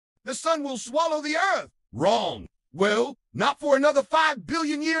the sun will swallow the Earth. Wrong. Well, not for another 5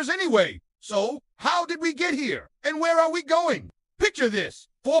 billion years anyway. So, how did we get here? And where are we going? Picture this.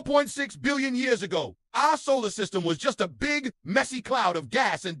 4.6 billion years ago, our solar system was just a big, messy cloud of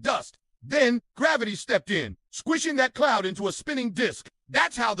gas and dust. Then, gravity stepped in, squishing that cloud into a spinning disk.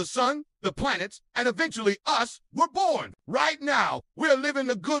 That's how the sun, the planets, and eventually us were born. Right now, we're living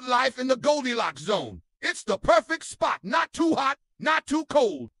the good life in the Goldilocks Zone. It's the perfect spot, not too hot, not too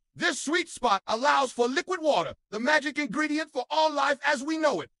cold. This sweet spot allows for liquid water, the magic ingredient for all life as we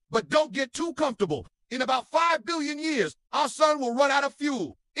know it. But don't get too comfortable. In about 5 billion years, our sun will run out of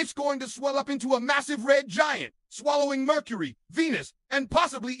fuel. It's going to swell up into a massive red giant, swallowing Mercury, Venus, and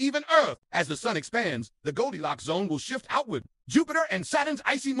possibly even Earth. As the sun expands, the Goldilocks Zone will shift outward. Jupiter and Saturn's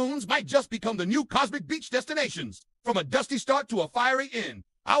icy moons might just become the new cosmic beach destinations. From a dusty start to a fiery end,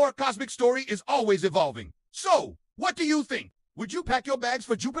 our cosmic story is always evolving. So, what do you think? Would you pack your bags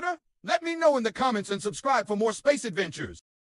for Jupiter? Let me know in the comments and subscribe for more space adventures.